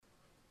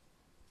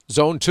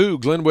Zone 2,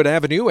 Glenwood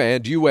Avenue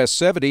and US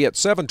 70 at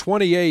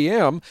 7:20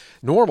 a.m.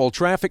 Normal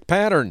traffic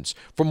patterns.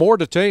 For more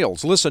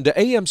details, listen to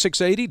AM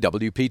 680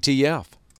 WPTF.